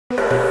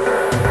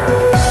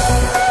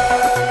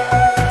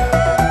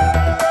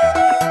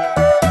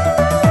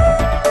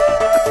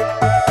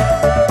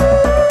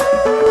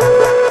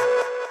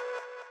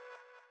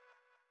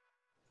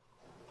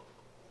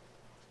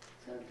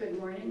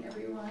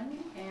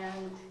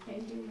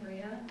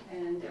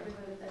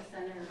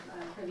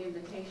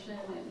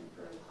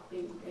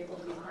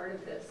part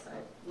of this.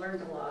 I've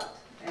learned a lot,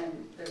 and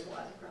there's a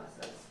lot to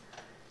process.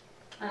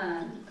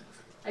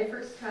 I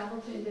first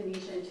traveled to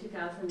Indonesia in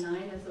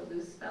 2009 as a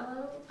Luce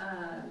Fellow.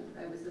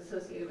 I was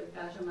associated with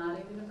Gajah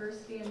Mada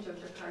University in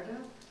Yogyakarta.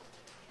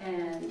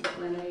 And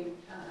when I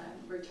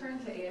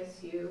returned to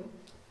ASU,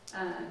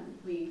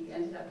 we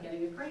ended up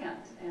getting a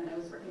grant. And I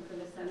was working for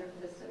the Center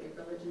for the Study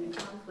of Religion and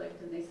Conflict.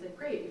 And they said,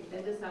 great, you've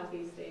been to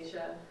Southeast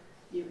Asia.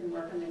 You can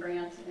work on the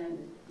grant, and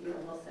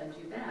we'll send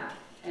you back.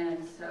 And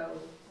so,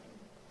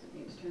 didn't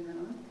mean to turn that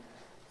on.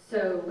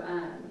 So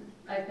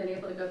I've been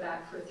able to go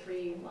back for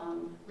 3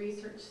 long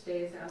research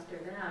stays after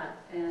that,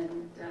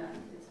 and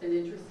it's been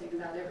interesting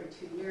about every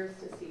 2 years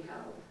to see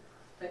how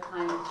the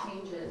climate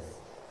changes.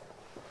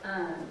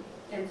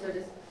 And so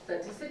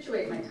to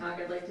situate my talk,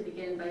 I'd like to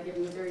begin by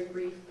giving a very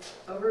brief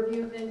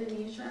overview of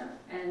Indonesia,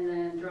 and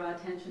then draw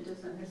attention to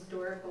some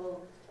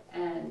historical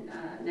and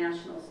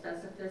national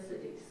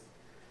specificities.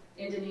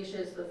 Indonesia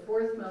is the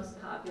 4th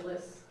most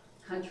populous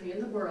country in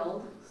the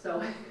world,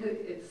 so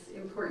it's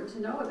important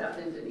to know about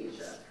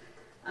Indonesia.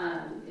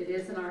 It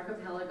is an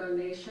archipelago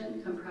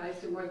nation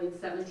comprised of more than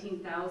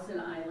 17,000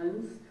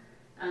 islands,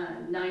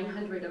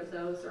 900 of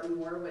those or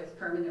more with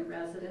permanent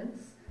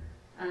residents,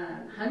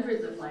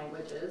 hundreds of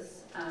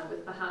languages,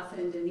 with Bahasa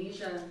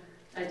Indonesia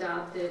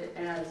adopted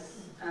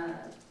as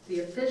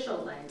the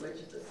official language,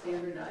 the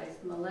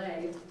standardized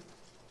Malay.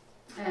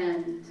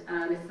 And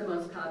it's the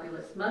most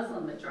populous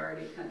Muslim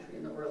majority country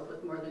in the world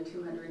with more than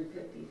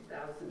 250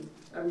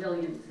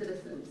 million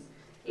citizens,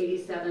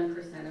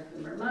 87% of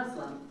whom are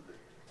Muslim.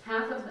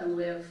 Half of them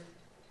live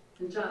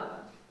in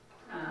Java,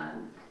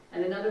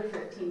 and another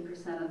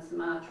 15% on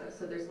Sumatra,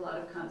 so there's a lot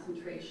of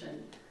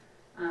concentration.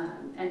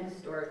 And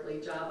historically,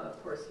 Java,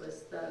 of course,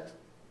 was the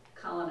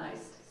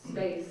colonized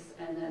space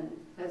and then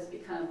has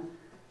become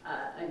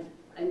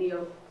a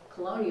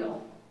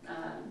neo-colonial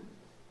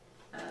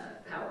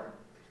power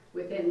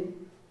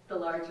within the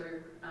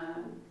larger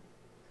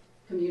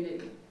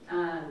community.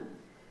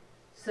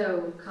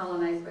 So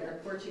colonized by the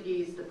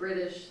Portuguese, the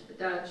British, the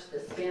Dutch, the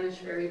Spanish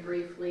very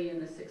briefly in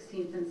the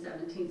 16th and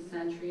 17th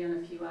century on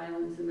a few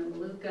islands in the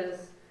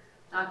Moluccas,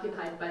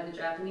 occupied by the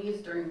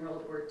Japanese during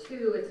World War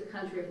II. It's a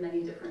country of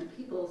many different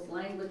peoples,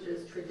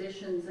 languages,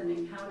 traditions, and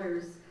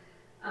encounters,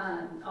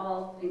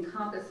 all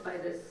encompassed by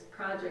this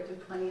project of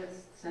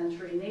 20th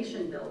century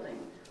nation building.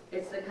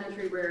 It's the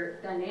country where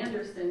Ben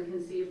Anderson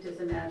conceived his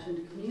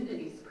Imagined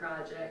Communities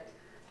project,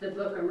 the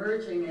book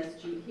emerging,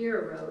 as G.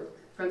 Heer wrote,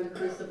 from the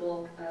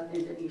crucible of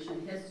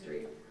Indonesian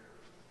history.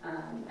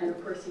 And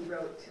of course he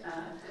wrote,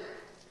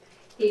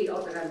 he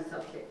also got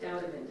himself kicked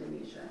out of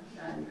Indonesia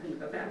and couldn't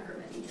go back for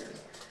many years.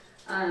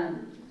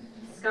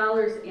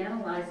 Scholars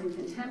analyzing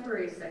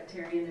contemporary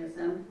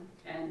sectarianism,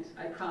 and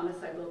I promise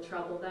I will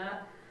trouble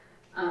that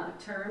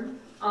term,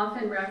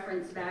 often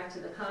reference back to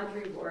the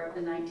Padri War of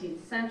the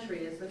 19th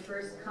century as the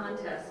first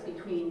contest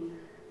between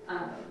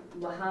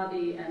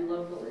Wahhabi and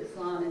local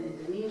Islam in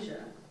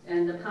Indonesia.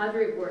 And the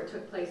Padri War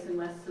took place in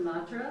West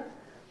Sumatra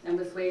and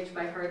was waged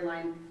by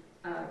hardline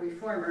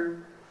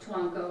reformer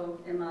Tuanko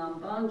Imam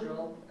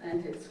Bonjol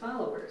and his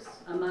followers,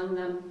 among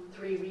them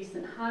 3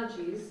 recent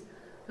Hajis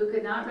who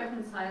could not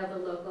reconcile the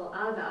local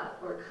adat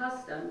or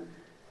custom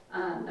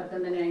of the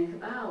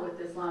Minangkabau with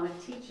Islamic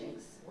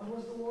teachings. When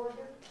was the war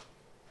again?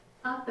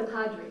 The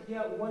Padri.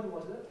 Yeah, when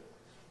was it?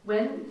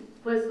 When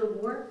was the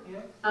war?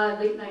 Yeah.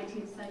 Late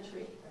 19th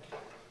century.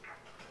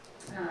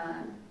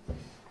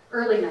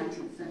 Early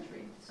 19th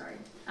century, sorry.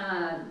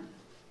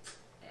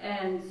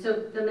 And so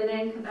the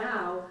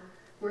Minangkabau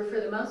were for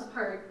the most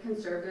part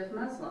conservative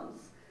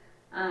Muslims.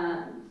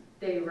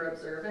 They were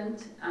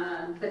observant,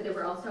 but they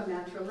were also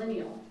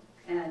matrilineal.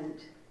 And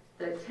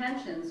the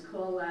tensions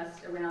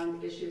coalesced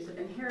around issues of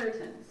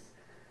inheritance.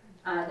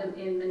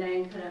 In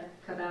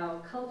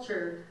Minangkabau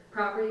culture,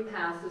 property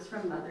passes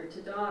from mother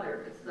to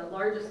daughter. It's the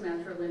largest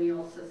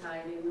matrilineal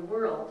society in the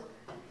world.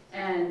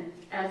 And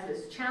as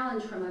this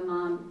challenge from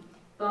Imam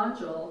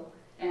Bonjol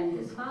and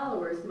his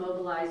followers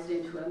mobilized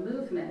into a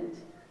movement,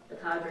 the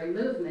Padri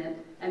movement,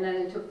 and then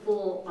into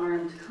full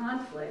armed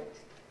conflict,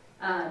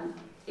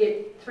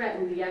 it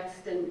threatened the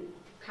extant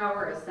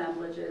power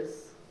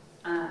assemblages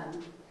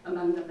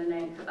among the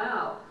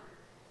Minangkabau.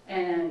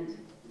 And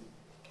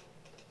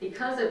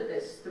because of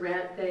this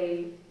threat,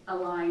 they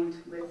aligned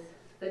with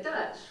the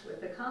Dutch, with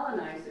the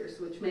colonizers,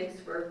 which makes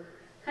for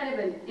kind of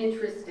an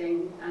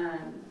interesting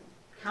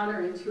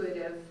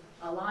counterintuitive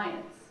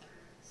alliance.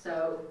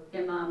 So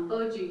Imam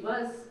Boji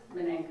was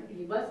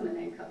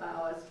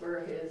Minangkabau, as were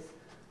his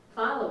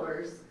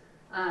followers,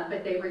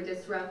 but they were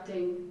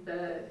disrupting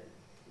the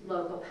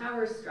local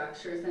power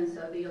structures, and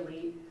so the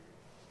elite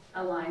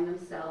aligned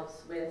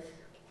themselves with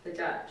the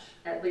Dutch,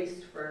 at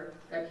least for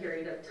a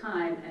period of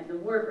time, and the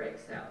war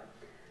breaks out.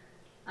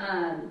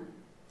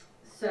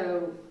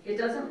 So it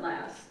doesn't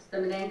last. The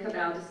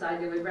Minangkabau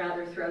decide they would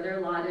rather throw their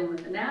lot in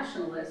with the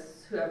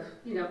nationalists, who have,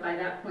 by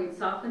that point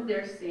softened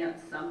their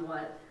stance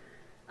somewhat.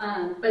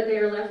 But they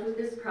are left with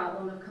this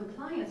problem of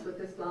compliance with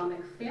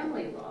Islamic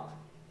family law.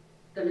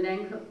 The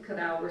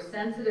Minangkabau were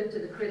sensitive to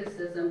the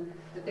criticism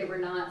that they were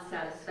not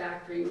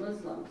satisfactory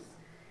Muslims.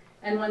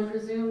 and one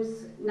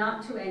presumes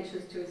not too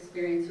anxious to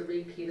experience a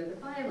repeat of the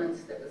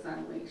violence that was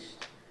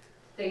unleashed.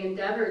 They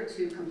endeavored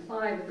to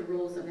comply with the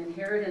rules of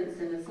inheritance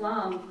in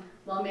Islam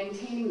while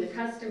maintaining the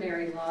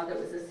customary law that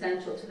was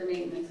essential to the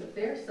maintenance of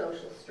their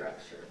social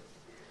structure.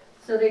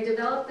 So they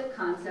developed the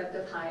concept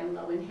of high and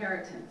low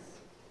inheritance.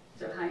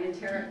 So high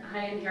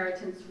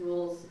inheritance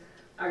rules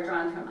are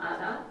drawn from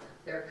adat,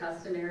 their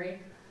customary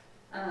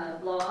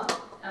law.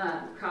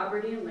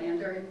 Property and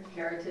land are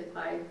inherited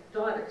by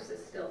daughters,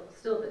 is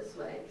still this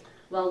way.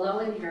 While low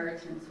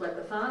inheritance, what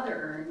the father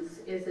earns,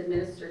 is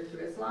administered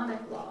through Islamic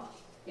law.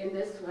 In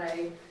this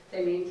way,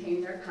 they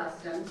maintain their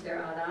customs, their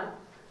adat,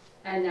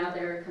 and now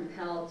they're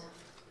compelled,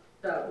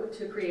 though,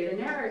 to create a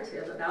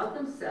narrative about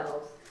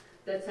themselves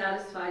that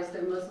satisfies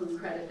their Muslim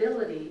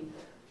credibility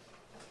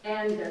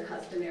and their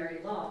customary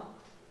law.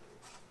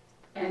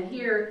 And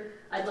here,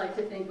 I'd like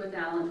to think with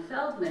Alan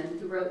Feldman,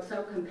 who wrote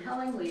so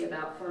compellingly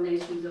about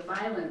formations of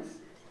violence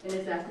in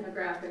his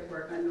ethnographic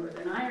work on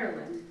Northern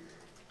Ireland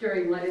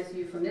during what is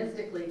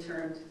euphemistically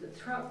termed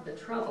the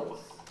Troubles.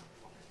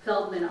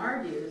 Feldman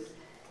argues,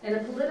 in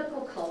a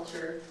political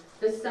culture,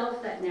 the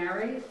self that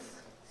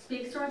narrates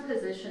speaks from a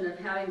position of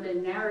having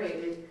been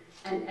narrated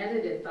and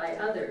edited by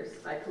others,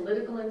 by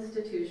political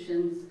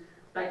institutions,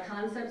 by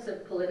concepts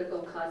of political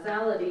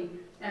causality,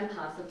 and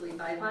possibly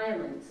by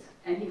violence.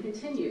 And he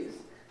continues,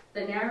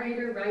 the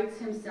narrator writes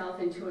himself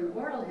into an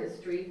oral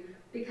history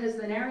because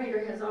the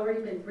narrator has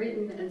already been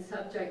written and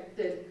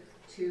subjected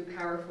to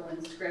powerful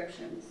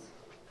inscriptions.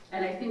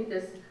 And I think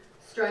this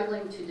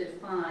struggling to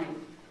define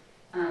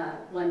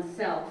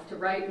oneself, to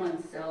write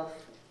oneself,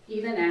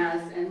 even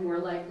as, and more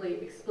likely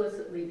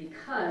explicitly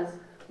because,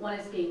 one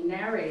is being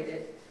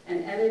narrated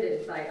and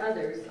edited by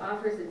others,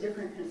 offers a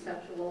different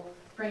conceptual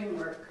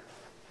framework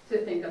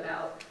to think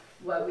about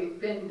what we've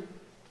been,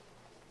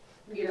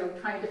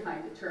 trying to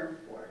find a term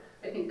for.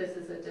 I think this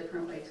is a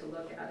different way to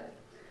look at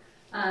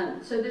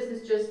it. So this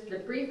is just the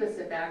briefest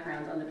of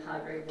background on the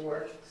Padre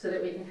War so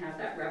that we can have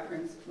that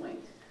reference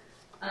point.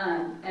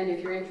 And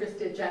if you're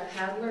interested, Jeff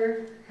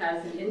Hadler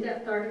has an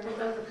in-depth article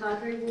about the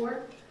Padre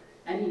War,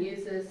 and he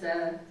uses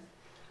a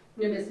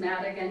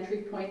numismatic entry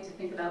point to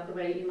think about the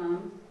way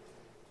Imam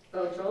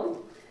Ojol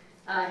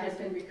has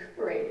been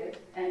recuperated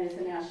and is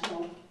a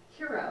national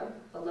hero,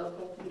 a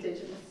local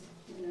indigenous,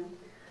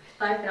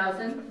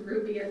 5,000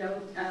 rupee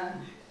note.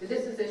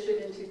 This was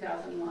issued in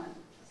 2001,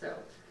 so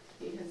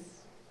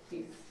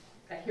he's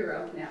a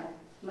hero now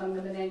among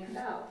the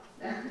Minangkabau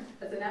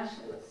as a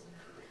nationalist.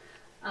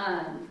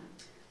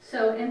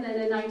 And then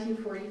in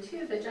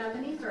 1942, the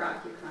Japanese are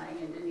occupying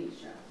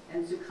Indonesia,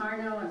 and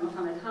Sukarno and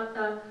Muhammad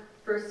Hatta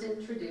first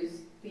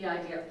introduced the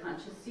idea of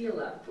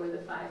Pancasila, or the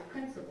 5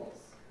 principles.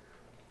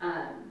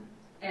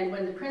 And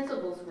when the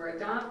principles were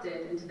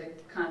adopted into the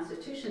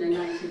Constitution in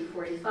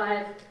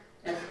 1945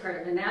 as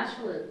part of a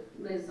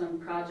nationalism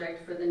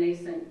project for the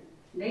nascent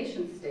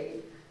nation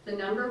state, the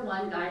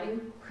 #1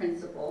 guiding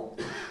principle,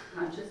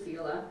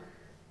 Pancasila,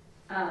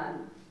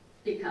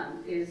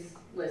 is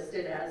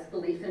listed as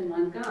belief in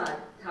one God,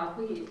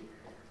 Tawhid,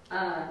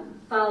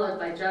 followed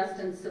by just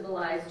and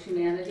civilized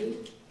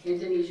humanity,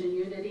 Indonesian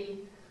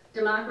unity,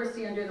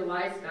 democracy under the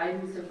wise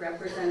guidance of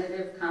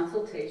representative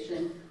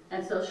consultation,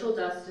 and social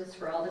justice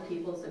for all the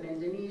peoples of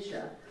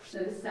Indonesia.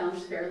 Now, this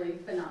sounds fairly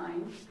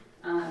benign,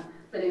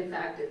 but in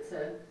fact it's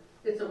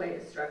a way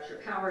to structure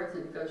power, it's a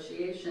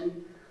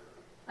negotiation.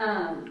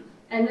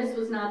 And this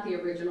was not the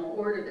original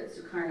order that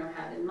Sukarno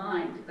had in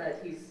mind, but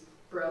he's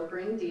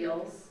brokering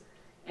deals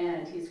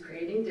and he's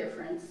creating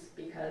difference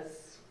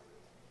because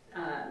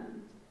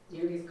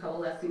he's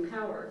coalescing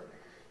power.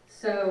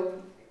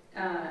 So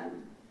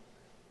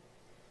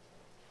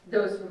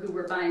those who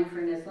were vying for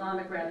an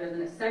Islamic rather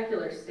than a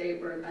secular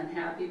state were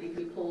unhappy because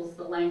he pulls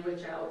the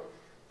language out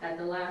at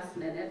the last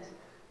minute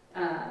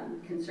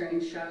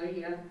concerning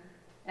Sharia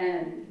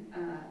and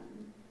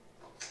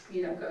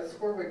goes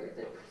forward with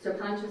it. So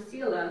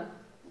Pancasila,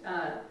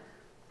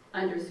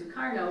 under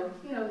Sukarno,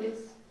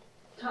 it's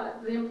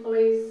taught, the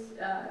employees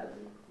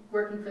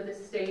working for the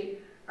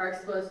state are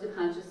exposed to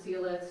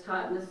Pancasila, it's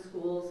taught in the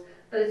schools,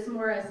 but it's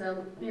more as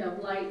a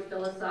light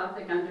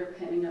philosophic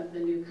underpinning of the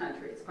new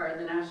country. It's part of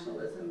the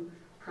nationalism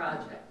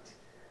project.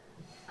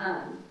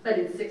 But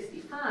in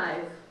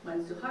 '65,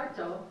 when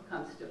Suharto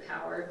comes to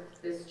power,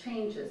 this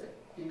changes it.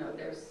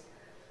 There's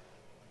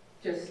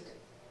just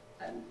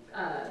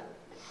a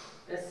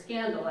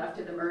scandal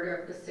after the murder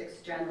of the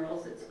 6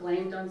 generals. It's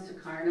blamed on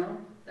Sukarno,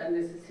 and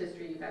this is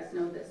history, you guys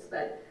know this,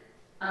 but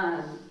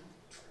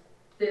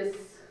this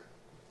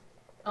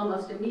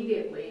almost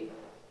immediately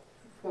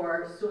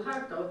for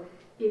Suharto,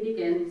 he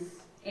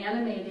begins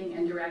animating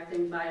and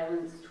directing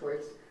violence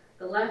towards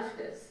the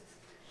leftists.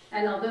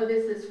 And although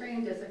this is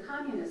framed as a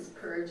communist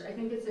purge, I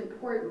think it's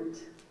important,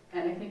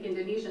 and I think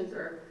Indonesians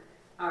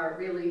are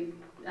really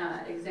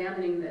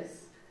examining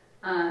this.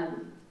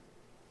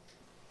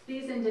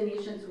 These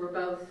Indonesians were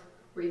both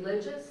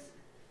religious,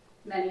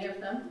 many of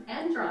them,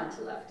 and drawn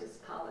to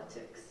leftist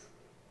politics.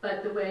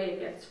 But the way it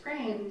gets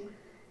framed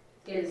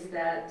is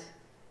that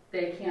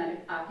they can't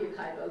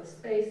occupy both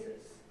spaces.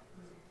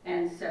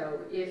 And so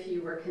if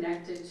you were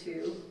connected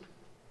to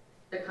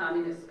the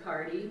Communist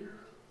Party,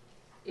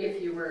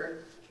 if you were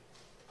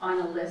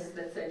on a list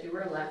that said you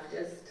were a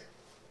leftist,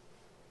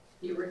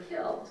 you were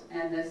killed.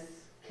 And this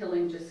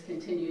killing just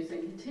continues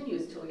and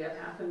continues till we have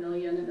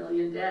 500,000, 1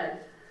 million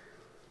dead.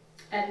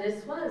 And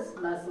this was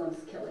Muslims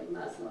killing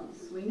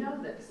Muslims. We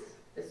know this.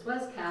 This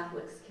was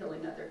Catholics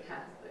killing other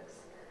Catholics.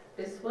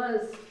 This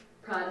was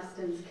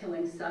Protestants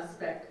killing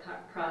suspect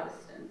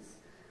Protestants.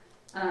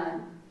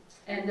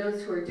 And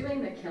those who are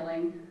doing the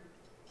killing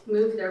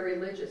move their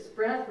religious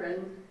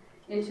brethren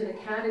into the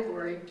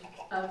category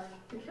of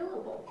the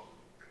killable.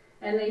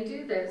 And they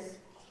do this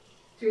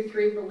through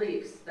 3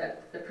 beliefs: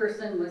 that the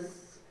person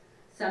was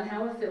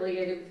somehow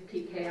affiliated with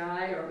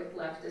PKI or with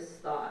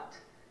leftist thought.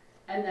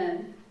 And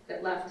then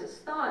that leftist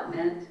thought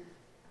meant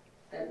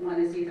that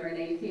one is either an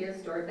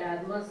atheist or a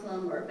bad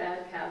Muslim or a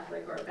bad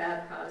Catholic or a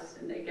bad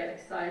Protestant. They get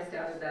excised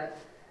out of that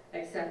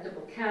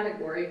acceptable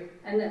category,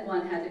 and that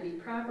one had to be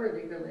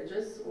properly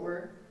religious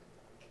or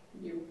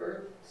you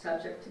were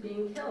subject to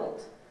being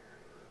killed.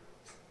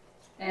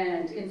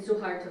 And in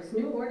Suharto's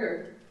new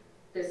order,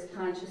 this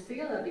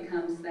Pancasila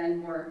becomes then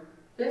more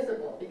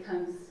visible,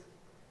 becomes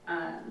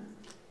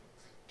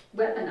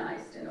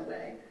weaponized in a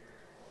way.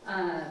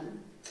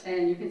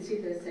 And you can see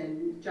this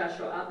in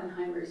Joshua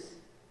Oppenheimer's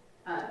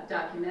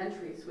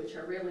documentaries, which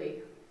are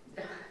really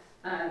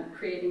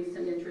creating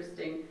some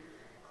interesting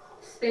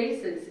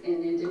spaces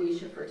in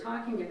Indonesia for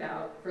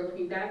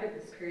looking back at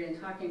this period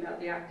and talking about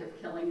the act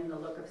of killing and the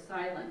look of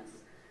silence.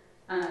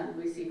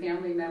 We see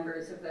family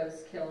members of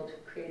those killed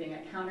creating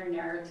a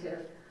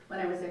counter-narrative. When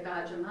I was at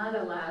Gajah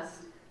Mada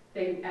last,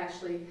 they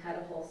actually had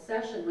a whole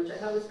session, which I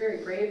thought was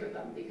very brave of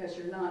them, because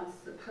you're not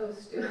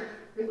supposed to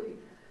really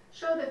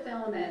show the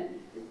film, and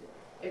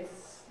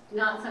it's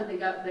not something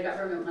the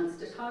government wants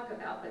to talk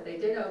about. But they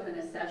did open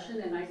a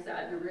session, and I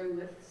sat in a room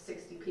with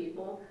 60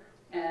 people,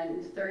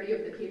 and 30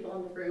 of the people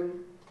in the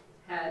room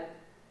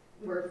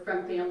were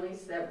from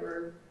families that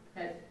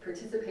had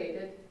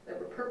participated, that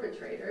were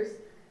perpetrators,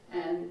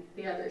 and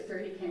the other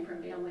 30 came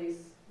from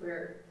families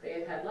where they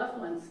had had loved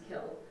ones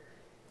killed.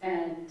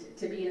 And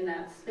to be in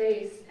that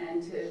space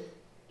and to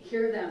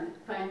hear them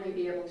finally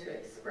be able to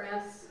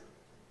express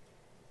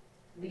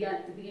the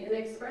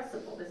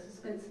inexpressible. This has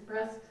been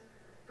suppressed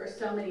for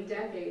so many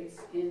decades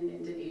in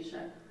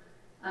Indonesia,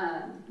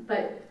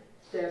 but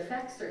the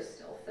effects are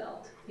still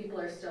felt. People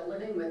are still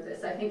living with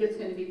this. I think it's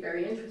going to be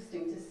very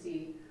interesting to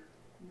see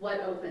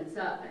what opens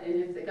up,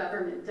 and if the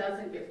government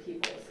doesn't give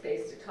people a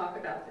space to talk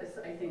about this,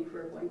 I think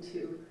we're going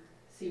to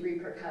see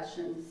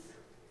repercussions.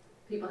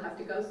 People have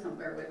to go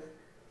somewhere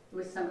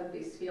with some of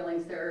these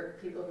feelings. There are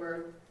people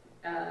who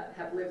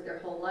have lived their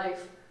whole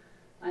life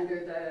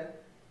under the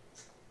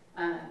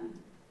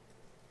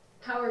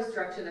power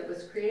structure that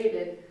was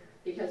created,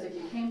 because if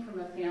you came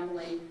from a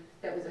family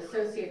that was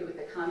associated with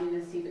the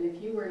communists, even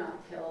if you were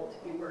not killed,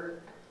 you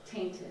were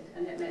tainted,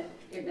 and it meant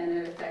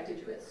it affected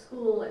you at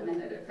school, it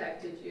meant it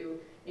affected you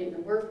in the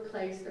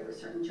workplace. There were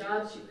certain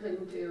jobs you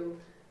couldn't do,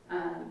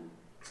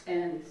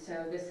 and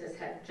so this has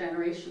had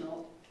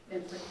generational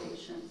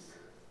implications.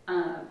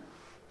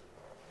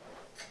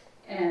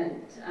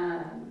 And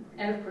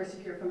of course,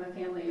 if you're from a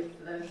family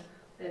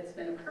that's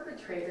been a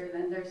perpetrator,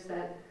 then there's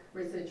that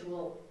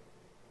residual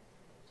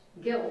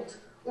guilt,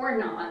 or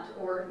not,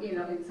 or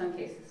in some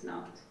cases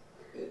not.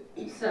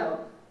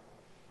 So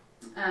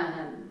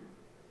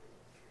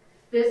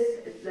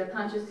the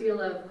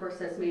Pancasila, of course,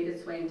 has made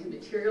its way into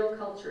material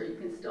culture. You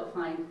can still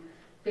find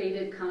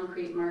faded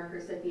concrete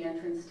markers at the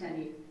entrance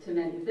to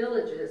many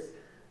villages,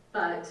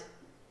 but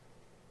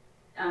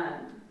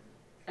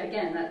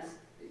again, that's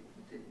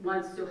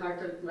once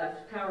Suharto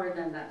left power,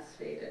 then that's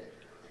faded.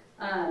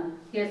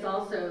 He has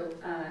also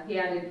he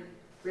added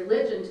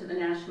religion to the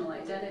national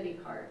identity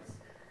cards,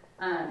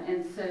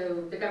 and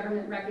so the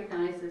government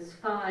recognized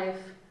five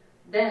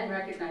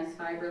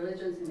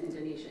religions in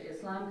Indonesia: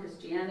 Islam,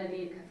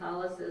 Christianity,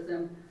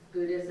 Catholicism,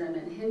 Buddhism,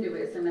 and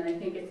Hinduism. And I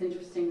think it's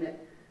interesting that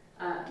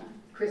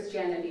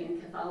Christianity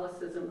and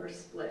Catholicism are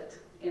split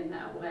in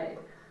that way,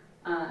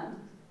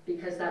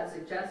 because that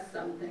suggests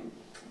something.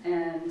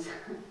 And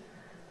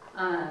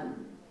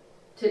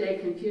today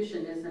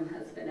Confucianism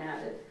has been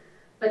added.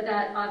 But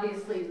that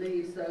obviously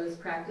leaves those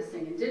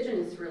practicing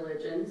indigenous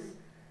religions,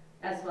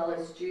 as well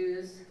as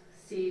Jews,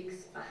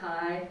 Sikhs,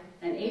 Baha'i,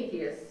 and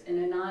atheists,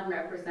 in a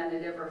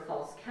non-representative or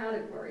false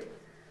category.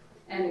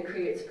 And it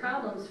creates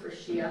problems for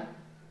Shia,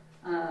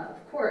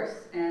 of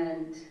course,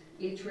 and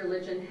each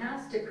religion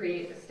has to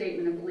create a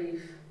statement of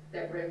belief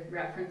that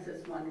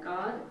references one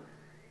God.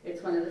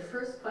 It's one of the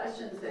first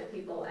questions that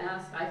people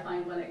ask. I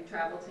find when I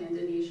travel to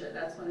Indonesia,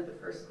 that's one of the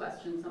first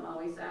questions I'm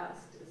always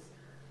asked is,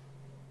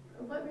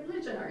 what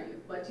religion are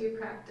you? What do you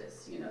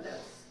practice?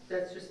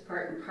 That's just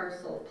part and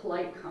parcel of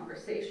polite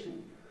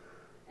conversation.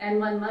 And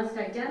one must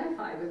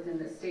identify within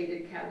the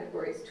stated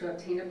categories to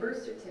obtain a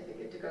birth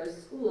certificate, to go to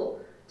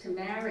school, to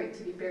marry,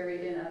 to be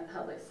buried in a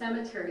public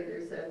cemetery.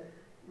 There's a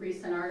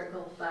recent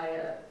article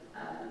by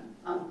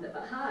on the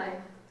Baha'i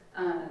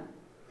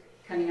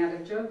coming out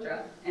of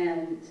Jogja,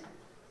 and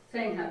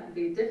saying how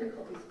the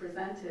difficulties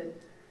presented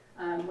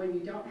when you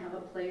don't have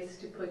a place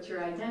to put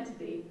your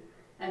identity.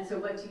 And so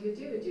what do?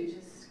 Do you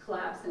just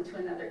collapse into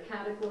another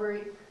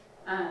category?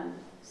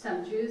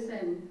 Some Jews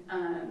in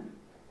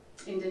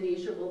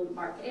Indonesia will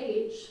mark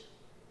age,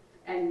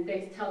 and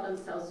they tell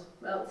themselves,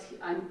 well,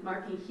 I'm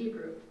marking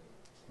Hebrew.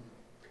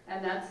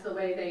 And that's the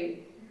way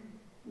they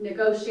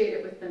negotiate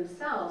it with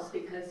themselves,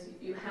 because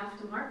you have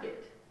to mark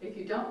it. If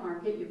you don't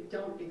mark it, you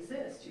don't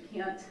exist. You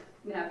can't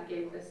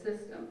navigate the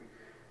system.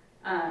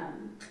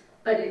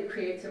 But it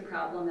creates a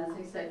problem, as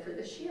I said, for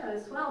the Shia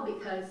as well,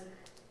 because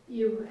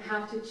you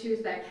have to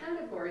choose that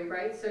category,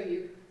 right? So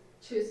you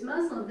choose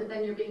Muslim, but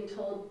then you're being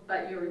told,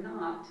 but you're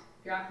not.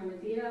 You're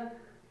Ahmadiyya,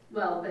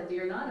 well, but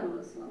you're not a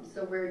Muslim.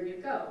 So where do you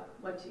go?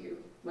 What do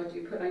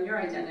you put on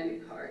your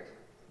identity card?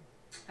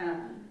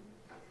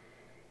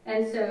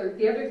 And so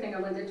the other thing I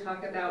wanted to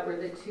talk about were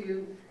the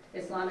two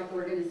Islamic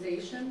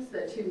organizations,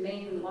 the two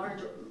main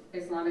large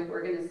Islamic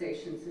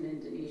organizations in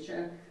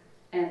Indonesia,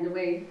 and the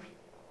way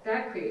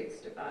that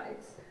creates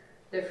divides.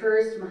 The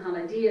first,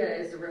 Muhammadiyah,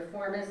 is a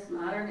reformist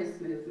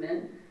modernist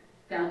movement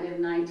founded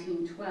in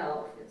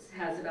 1912. It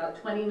has about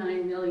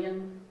 29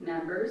 million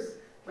members,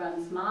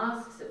 runs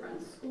mosques, it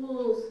runs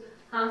schools,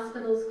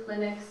 hospitals,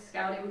 clinics,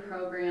 scouting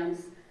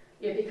programs.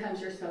 It becomes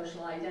your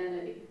social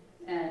identity.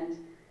 And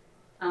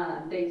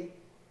they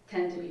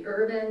tend to be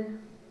urban.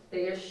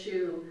 They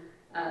issue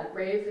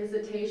grave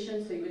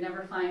visitation, so you would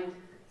never find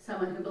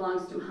someone who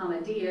belongs to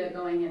Muhammadiyya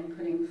going and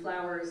putting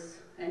flowers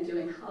and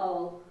doing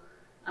hal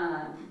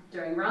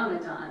during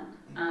Ramadan.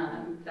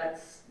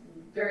 That's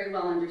very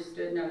well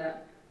understood. No,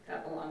 that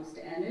belongs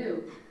to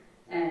NU.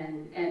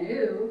 And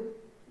NU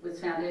was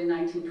founded in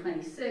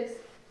 1926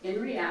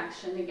 in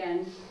reaction,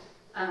 again,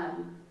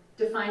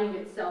 defining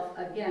itself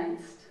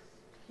against,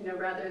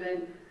 rather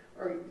than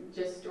or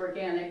just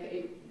organic,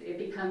 it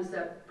becomes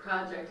a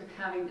project of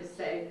having to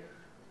say,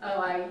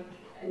 oh,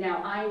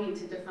 now I need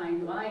to define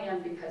who I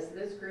am because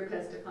this group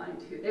has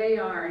defined who they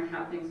are and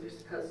how things are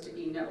supposed to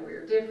be. No,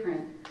 we're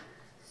different.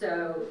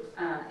 So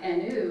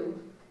NU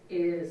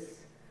is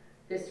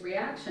this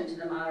reaction to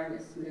the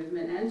modernist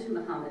movement and to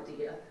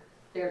Muhammadiyya.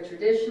 They're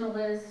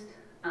traditionalist.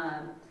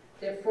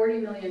 They have 40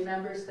 million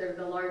members. They're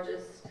the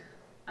largest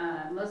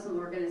Muslim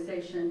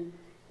organization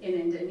in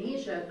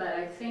Indonesia, but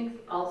I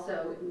think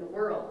also in the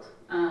world.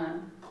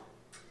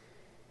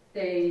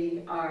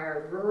 They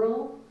are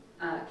rural,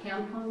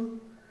 kampung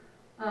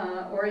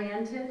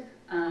oriented,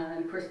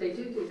 and of course they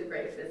do the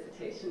grave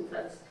visitations.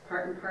 That's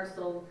part and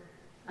parcel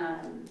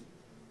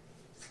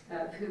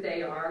of who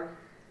they are.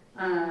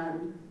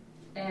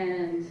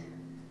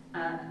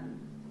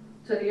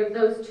 So you have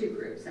those two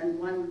groups, and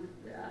one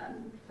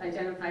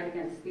identified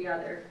against the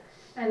other.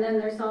 And then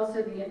there's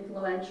also the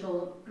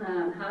influential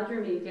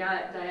Hadrami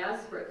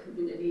diaspora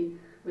community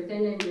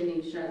within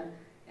Indonesia,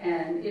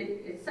 and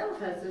it itself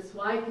has this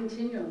wide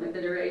continuum of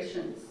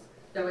iterations,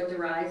 though it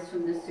derives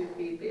from the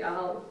Sufi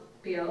Biawale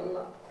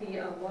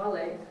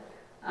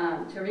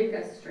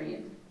Tariqa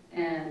stream.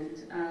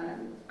 And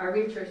our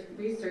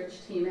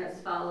research team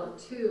has followed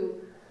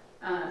two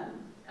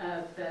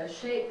of the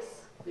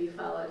sheikhs. We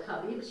followed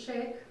Habib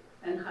Sheikh,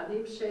 and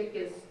Habib Sheikh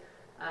is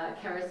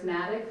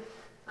charismatic.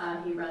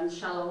 He runs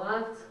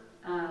Shalawat.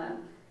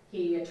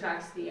 He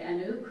attracts the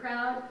NU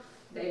crowd.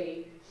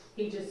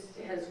 He just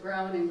has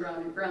grown and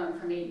grown and grown.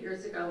 From 8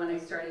 years ago when I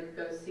started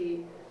to go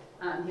see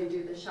him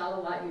do the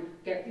Shalawat, you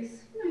get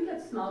these, you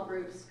get small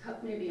groups,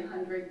 maybe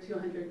 100,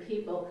 200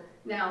 people.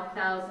 Now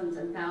thousands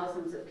and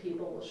thousands of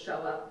people will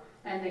show up,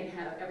 and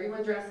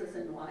everyone dresses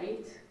in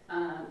white.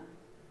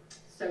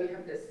 So you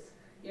have this,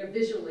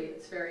 visually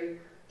it's very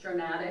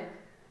dramatic.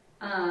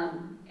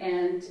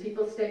 And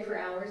people stay for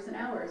hours and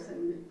hours,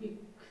 and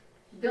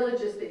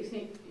villages that you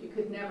think you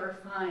could never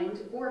find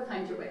or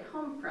find your way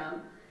home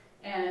from,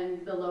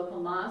 and the local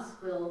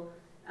mosque will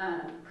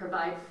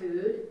provide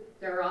food.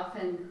 There are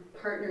often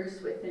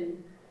partners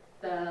within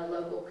the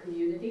local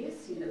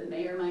communities. The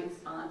mayor might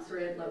sponsor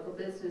it, local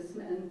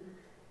businessmen,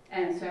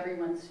 and so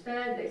everyone's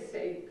fed.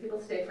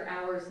 People stay for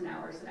hours and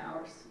hours and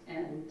hours,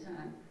 and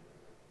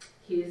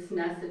his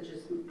message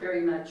is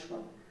very much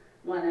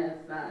one of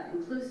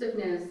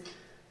inclusiveness,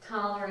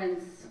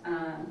 tolerance.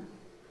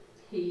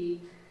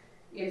 He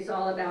is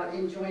all about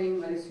enjoying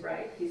what is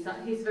right. He's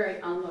very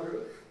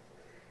al-maruf.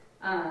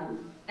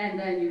 And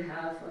then you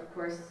have, of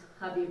course,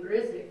 Habib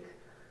Rizik,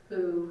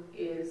 who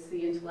is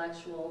the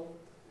intellectual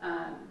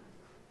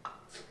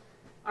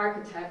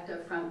architect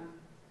from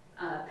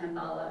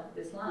Pembala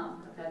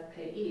Islam, of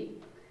FPI.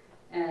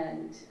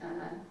 And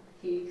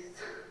he's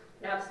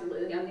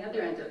absolutely on the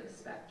other end of the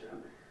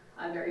spectrum.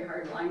 A very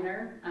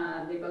hardliner.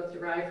 They both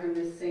derive from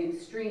this same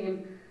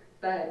stream,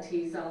 but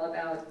he's all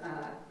about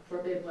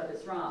forbid what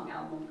is wrong,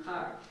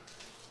 al-munkar.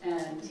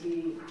 And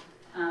he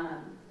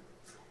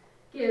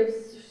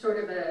gives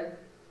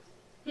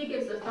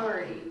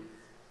authority,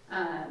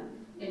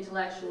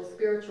 intellectual,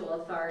 spiritual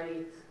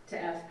authority to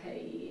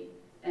FPI.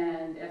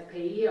 And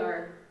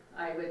FPI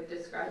I would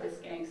describe as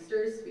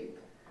gangsters. We've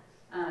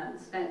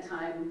spent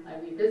time,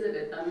 we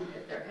visited them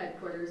at their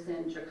headquarters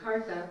in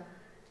Jakarta,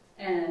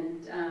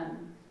 and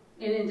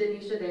in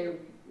Indonesia, they're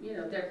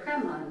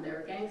preman,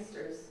 they're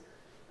gangsters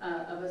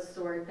of a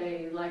sort.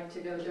 They like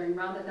to go during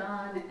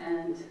Ramadan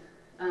and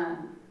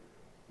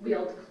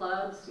wield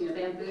clubs,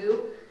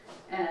 bamboo,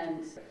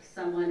 and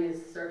someone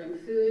is serving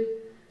food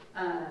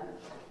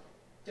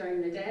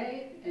during the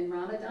day in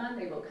Ramadan,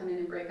 they will come in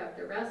and break up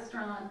the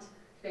restaurant.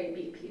 They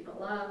beat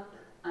people up.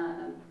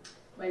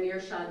 When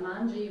Irshad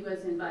Manji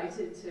was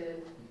invited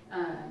to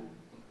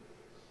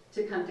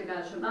come to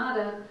Gajah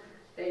Mada,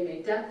 they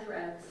made death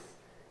threats.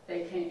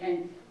 They came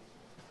in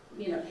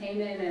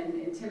and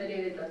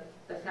intimidated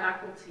the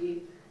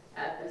faculty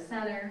at the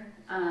center.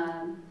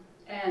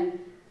 And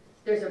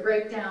there's a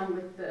breakdown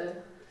with the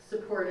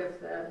support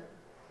of the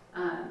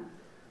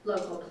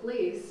local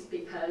police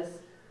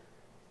because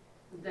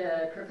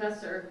the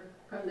professor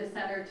from the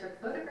center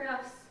took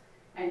photographs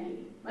and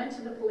he went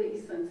to the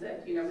police and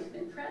said, we've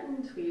been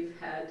threatened, we've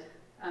had,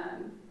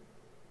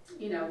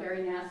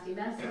 very nasty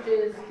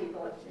messages,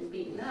 people have been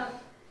beaten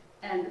up,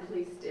 and the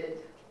police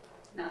did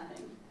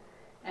nothing.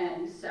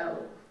 And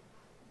so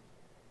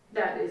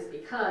that is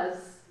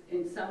because,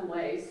 in some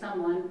way,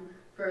 someone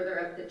further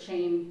up the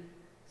chain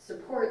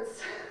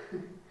supports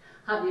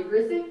Habib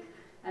Rizik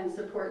and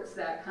supports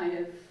that kind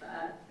of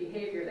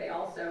behavior. They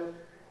also,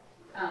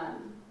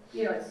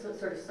 it's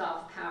sort of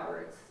soft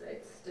power.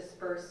 It's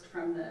dispersed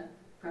from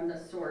the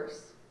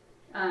source.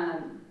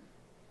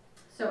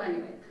 So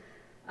anyway,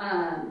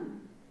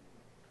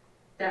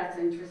 that's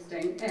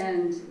interesting.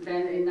 And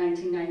then in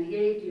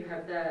 1998, you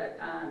have the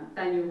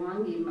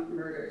Banyuwangi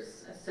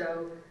murders.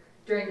 So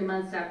during the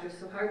months after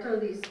Suharto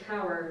leaves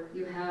power,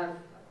 you have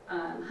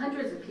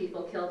hundreds of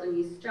people killed in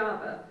East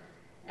Java.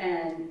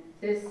 And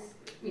this,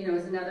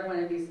 is another one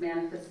of these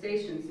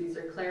manifestations. These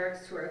are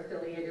clerics who are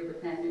affiliated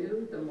with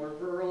NU, the more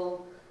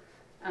rural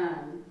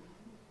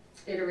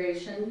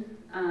iteration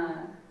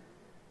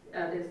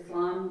of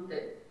Islam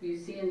that you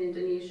see in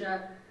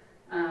Indonesia,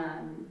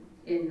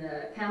 in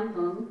the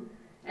kampung,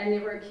 and they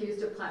were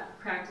accused of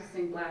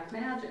practicing black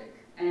magic.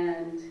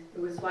 And it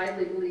was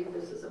widely believed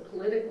this was a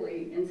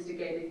politically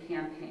instigated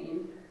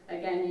campaign,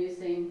 again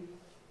using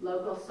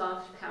local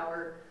soft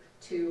power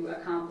to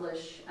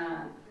accomplish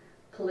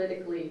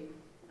politically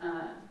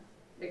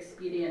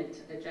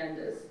expedient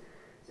agendas.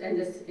 And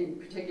this in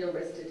particular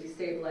was to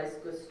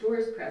destabilize Gus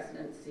Dur's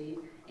presidency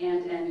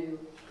and NU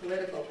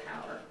political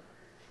power.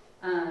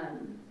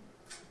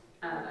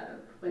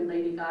 When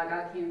Lady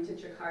Gaga came to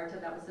Jakarta,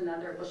 that was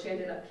another, well, she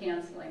ended up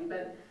canceling,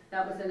 but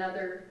that was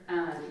another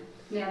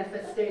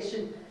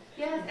manifestation.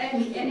 Yes,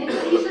 and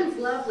Indonesians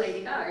love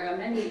Lady Gaga.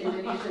 Many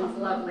Indonesians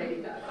love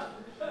Lady Gaga.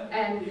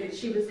 And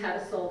she had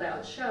a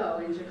sold-out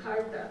show in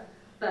Jakarta,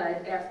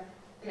 but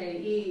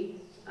FPI,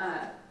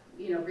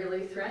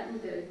 really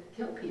threatened to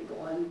kill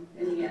people, and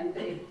in the end,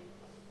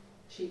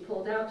 she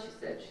pulled out. She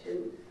said she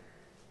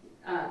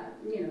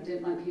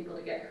didn't want people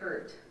to get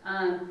hurt.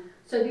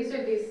 So these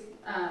are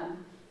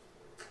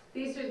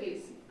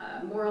these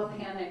moral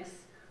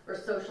panics or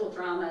social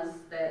dramas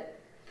that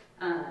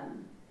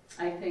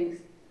I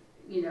think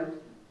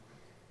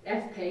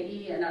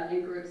FPI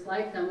and groups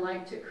like them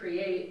like to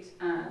create.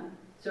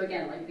 So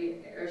again, like the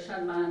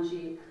Irshad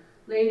Manji,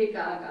 Lady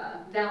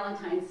Gaga,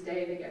 Valentine's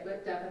Day, they get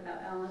whipped up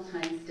about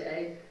Valentine's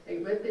Day. They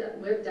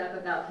whipped up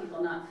about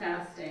people not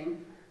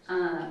fasting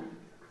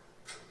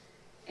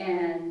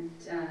and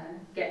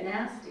get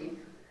nasty.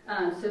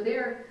 And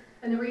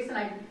the reason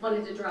I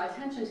wanted to draw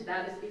attention to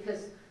that is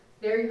because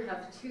there you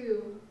have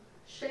two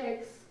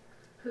sheikhs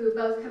who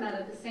both come out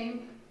of the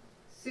same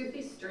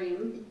Sufi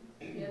stream,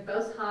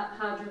 both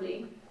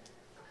Hadrami,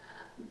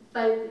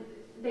 but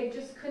they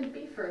just couldn't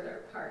be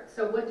further apart.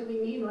 So what do we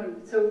mean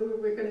so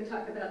we're going to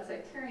talk about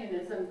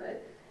sectarianism,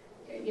 but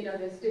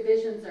those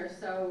divisions are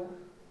so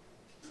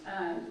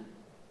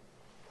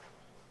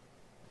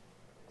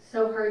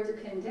hard to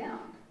pin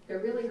down. They're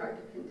really hard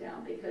to pin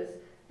down because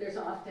there's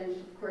often,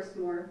 of course,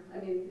 more,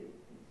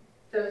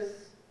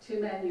 those two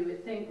men you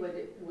would think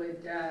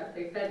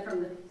they fed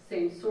from the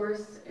same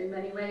source in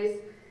many ways,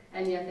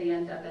 and yet they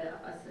end up at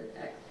opposite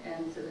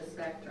ends of the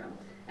spectrum,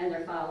 and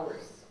their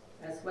followers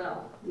as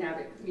well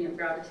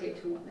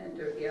gravitate to one end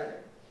or the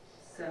other.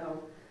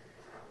 So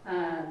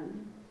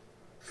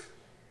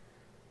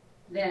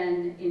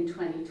then in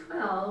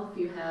 2012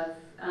 you have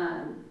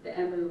the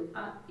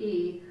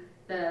MUI,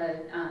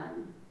 the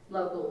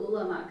local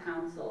ulama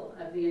council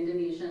of the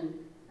Indonesian,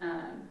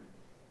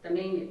 the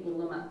main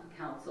ulama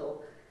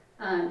council,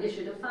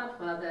 issued a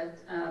fatwa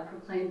that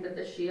proclaimed that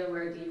the Shia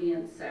were a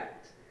deviant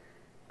sect.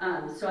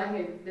 So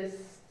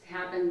this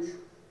happened,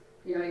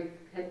 I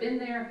had been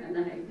there and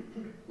then I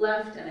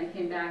left and I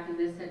came back and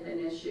this had been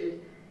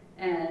issued,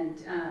 and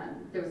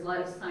there was a lot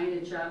of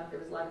signage up, there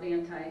was a lot of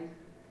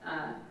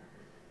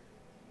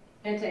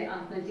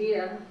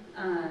anti-Ahmadiyya.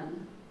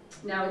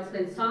 Now it's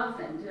been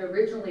softened.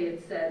 Originally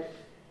it said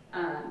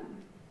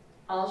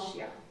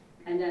al-Shia,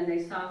 and then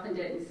they softened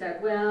it and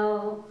said,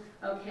 well,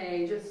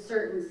 okay, just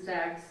certain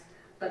sects,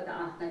 but the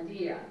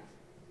Ahmadiyya.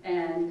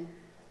 And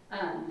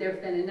there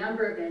have been a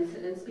number of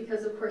incidents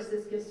because, of course,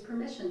 this gives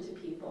permission to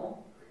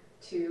people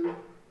to,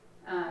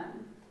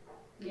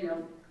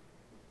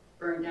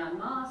 burn down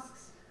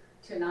mosques,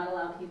 to not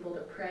allow people to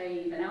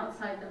pray even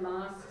outside the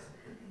mosques,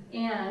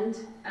 and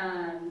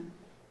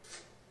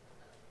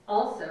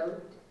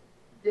also,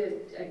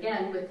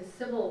 again, with the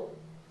civil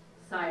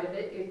side of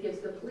it, it gives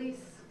the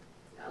police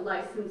a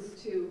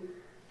license to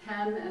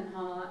hem and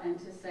haw and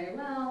to say,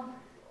 well,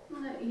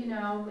 you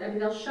know, I mean,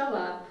 they'll show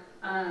up,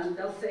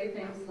 they'll say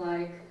things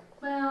like,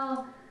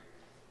 well,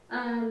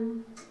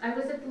 I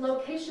was at the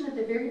location at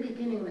the very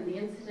beginning when the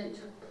incident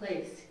took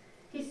place.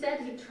 He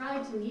said he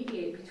tried to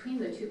mediate between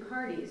the two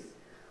parties,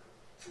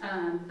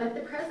 but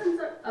the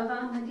presence of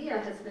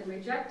Ahmadiyya has been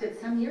rejected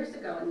some years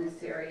ago in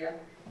this area,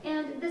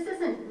 and this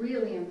isn't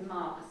really a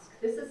mosque,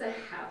 this is a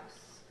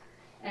house,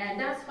 and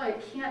that's why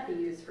it can't be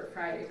used for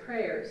Friday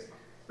prayers.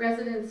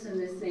 Residents in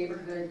this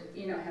neighborhood,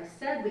 you know, have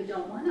said we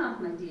don't want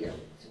Ahmadiyya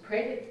to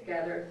pray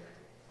together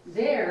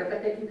there,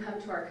 but they can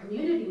come to our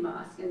community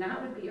mosque, and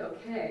that would be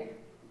okay.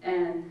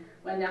 And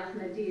when the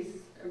Ahmadis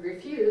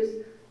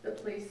refuse, the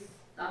police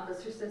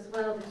officer says,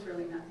 well, there's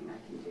really nothing I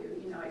can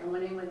do. You know, I don't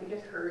want anyone to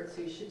get hurt,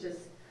 so you should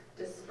just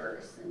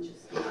disperse and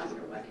just be on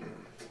your way,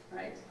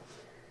 right?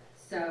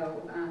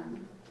 So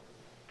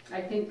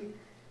I think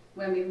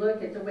when we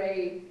look at the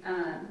way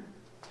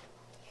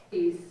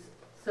these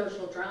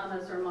social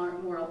dramas or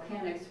moral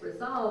panics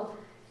resolve,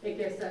 it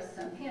gives us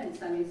some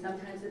hints. I mean,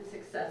 sometimes it's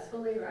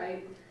successfully,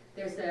 right?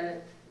 There's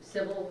a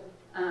civil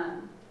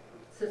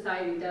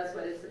society does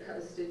what it's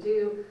supposed to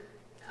do.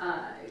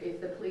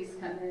 If the police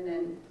come in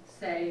and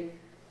say,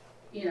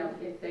 you know,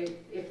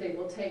 if they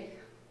will take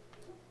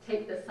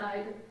the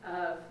side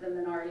of the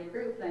minority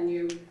group,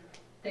 then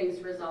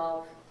things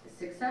resolve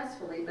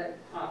successfully, but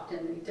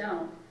often they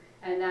don't.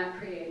 And that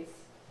creates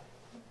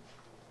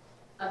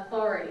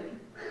authority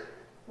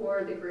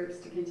for the groups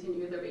to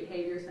continue their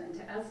behaviors and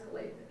to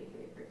escalate the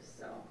behaviors.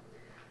 So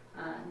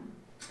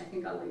I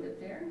think I'll leave it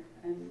there,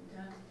 and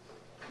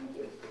thank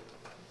you.